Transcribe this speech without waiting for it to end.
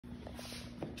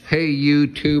Hey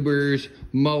YouTubers,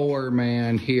 Mower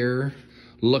Man here,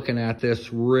 looking at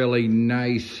this really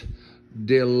nice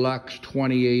deluxe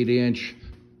 28-inch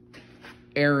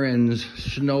ARIENS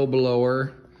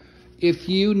snowblower. If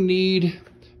you need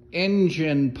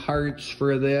engine parts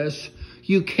for this,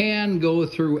 you can go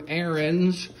through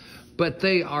ARIENS, but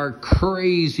they are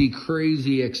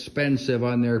crazy expensive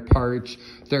on their parts,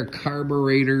 their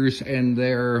carburetors and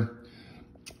their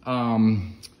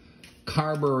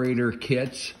carburetor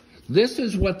kits. This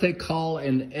is what they call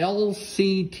an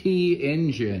LCT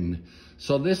engine.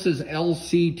 So this is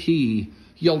LCT.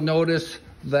 You'll notice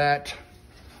that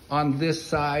on this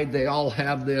side, they all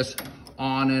have this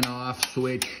on and off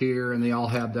switch here, and they all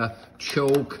have the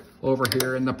choke over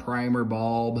here and the primer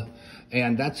bulb.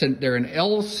 And they're an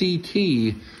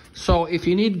LCT. So if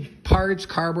you need parts,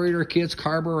 carburetor kits,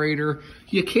 carburetor,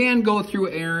 you can go through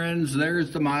ARIENS.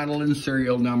 There's the model and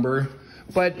serial number.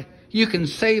 But you can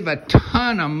save a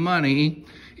ton of money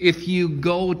if you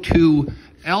go to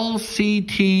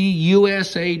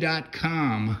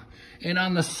lctusa.com. And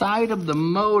on the side of the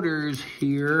motors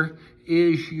here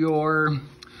is your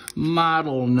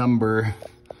model number.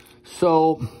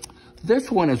 So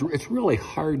this one it's really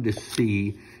hard to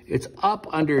see. It's up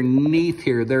underneath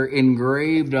here. They're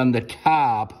engraved on the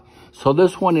top. So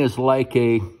this one is like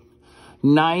a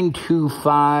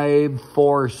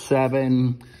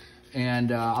 92547.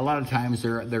 And a lot of times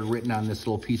they're written on this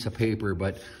little piece of paper,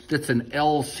 but that's an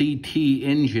LCT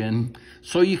engine.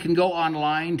 So you can go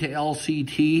online to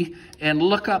LCT and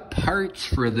look up parts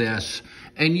for this.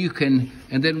 And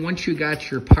then once you got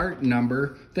your part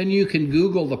number, then you can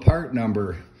Google the part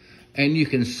number. And you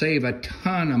can save a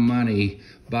ton of money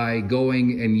by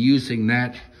going and using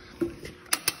that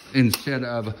instead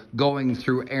of going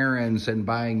through ARIENS and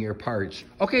buying your parts.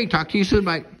 Okay, talk to you soon,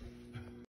 bye.